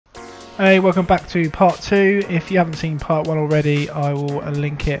Hey, welcome back to part 2. If you haven't seen part 1 already, I will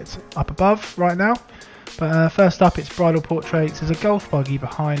link it up above right now. But first up, it's bridal portraits. There's a golf buggy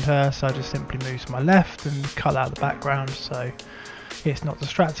behind her, so I just simply move to my left and cut out the background so it's not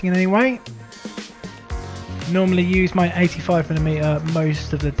distracting in any way. Normally use my 85mm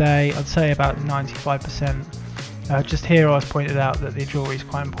most of the day, I'd say about 95%. Just here I was pointed out that the jewellery is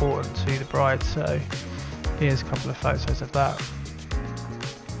quite important to the bride, so here's a couple of photos of that.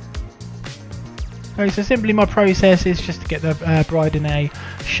 Okay, so simply my process is just to get the bride in a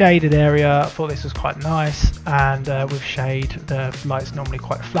shaded area. I thought this was quite nice, and with shade the light's normally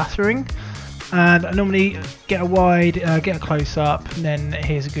quite flattering. And I normally get a wide, get a close up, and then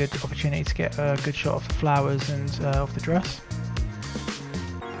here's a good opportunity to get a good shot of the flowers and of the dress.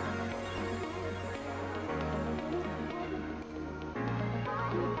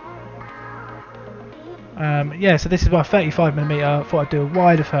 Yeah, so this is my 35mm. I thought I'd do a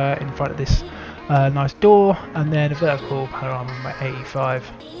wide of her in front of this nice door, and then a vertical panorama with my 85.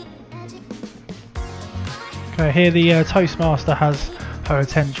 Okay, here the Toastmaster has her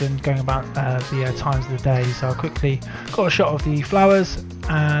attention going about the times of the day, so I quickly got a shot of the flowers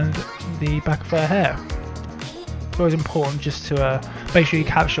and the back of her hair. It's always important just to make sure you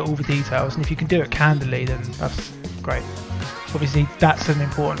capture all the details, and if you can do it candidly then that's great. Obviously that's an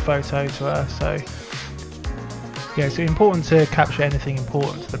important photo to her, so yeah, it's important to capture anything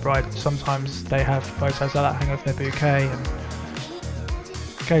important to the bride. Sometimes they have photos like that hang over their bouquet.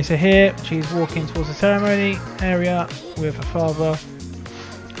 Okay, so here she's walking towards the ceremony area with her father.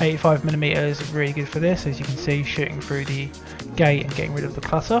 85mm is really good for this, as you can see, shooting through the gate and getting rid of the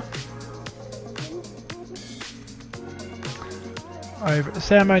clutter. Over at the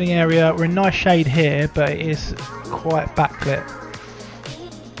ceremony area, we're in nice shade here, but it is quite backlit.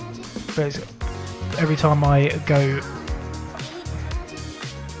 But it's, every time I go,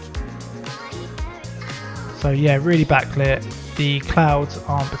 so yeah, really backlit. The clouds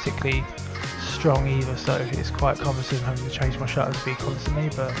aren't particularly strong either, so it's quite cumbersome having to change my shutter speed constantly,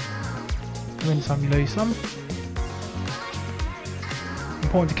 but you win some, you lose some.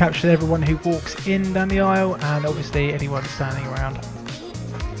 Important to capture everyone who walks in down the aisle, and obviously anyone standing around.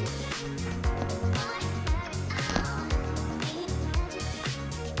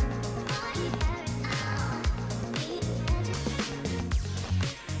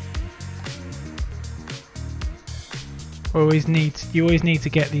 You always need to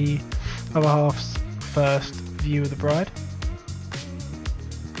get the other half's first view of the bride.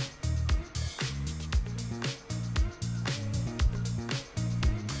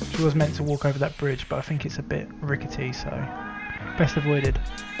 She was meant to walk over that bridge, but I think it's a bit rickety, so best avoided.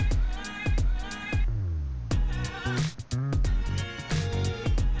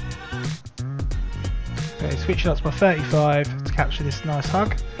 Okay, switch it up to my 35 to capture this nice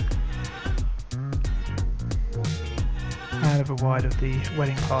hug. And of a wide of the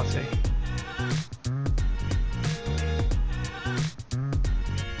wedding party.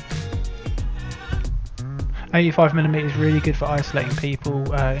 .85mm is really good for isolating people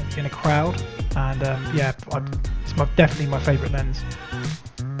in a crowd, and yeah, it's definitely my favourite lens.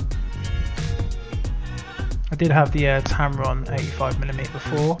 I did have the Tamron 85mm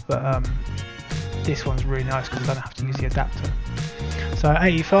before, but this one's really nice because I don't have to use the adapter. So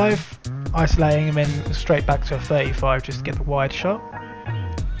 85. Isolating and then straight back to a 35 just to get the wide shot.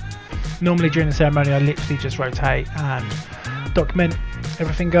 Normally during the ceremony I literally just rotate and document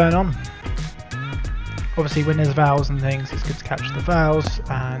everything going on. Obviously when there's vows and things, it's good to capture the vows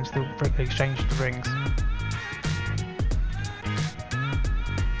and the exchange of the rings.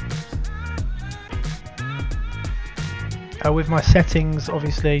 With my settings,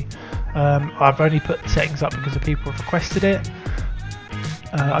 obviously I've only put settings up because the people have requested it.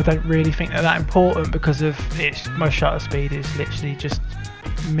 I don't really think they're that important because of my shutter speed is literally just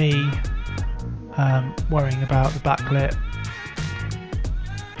me worrying about the backlit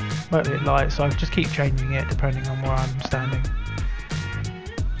light, so I just keep changing it depending on where I'm standing.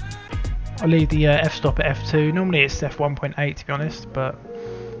 I'll leave the f-stop at f2. Normally it's f1.8 to be honest, but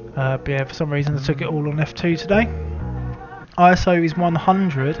yeah, for some reason I took it all on f2 today. ISO is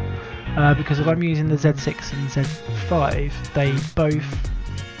 100 because if I'm using the Z6 and Z5, they both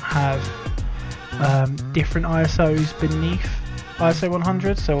have different ISOs beneath ISO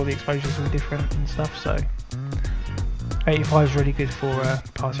 100, so all the exposures are different and stuff. So 85 is really good for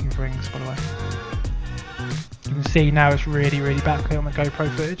passing of rings, by the way. You can see now it's really backlit on the GoPro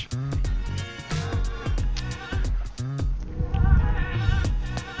footage.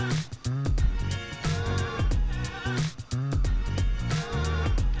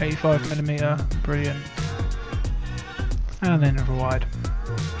 .85mm, brilliant. And then over wide.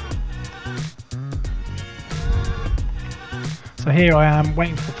 So here I am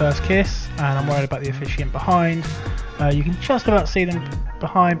waiting for the first kiss, and I'm worried about the officiant behind. You can just about see them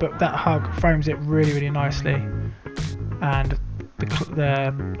behind, but that hug frames it really nicely. And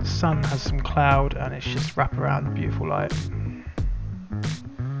the sun has some cloud, and it's just wrapped around the beautiful light.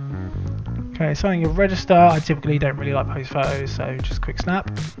 Okay, signing of register. I typically don't really like post photos, so just quick snap.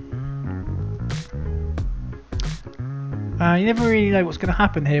 You never really know what's going to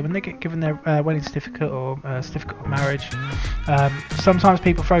happen here when they get given their wedding certificate or certificate of marriage. Sometimes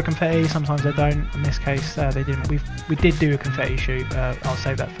people throw confetti, sometimes they don't. In this case, they didn't. We did do a confetti shoot. I'll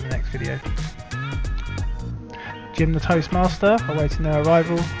save that for the next video. Jim the Toastmaster awaiting their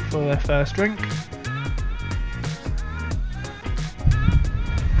arrival for their first drink.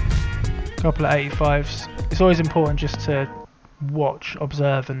 Couple of 85s. It's always important just to watch,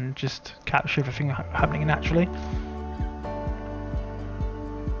 observe, and just capture everything happening naturally.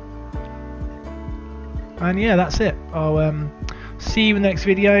 And yeah, that's it. I'll see you in the next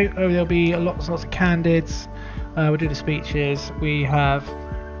video. Oh, there'll be lots of candids. We'll do the speeches. We have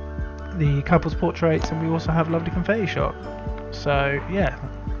the couples portraits, and we also have a lovely confetti shot. So yeah,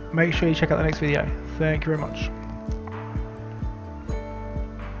 make sure you check out the next video. Thank you very much.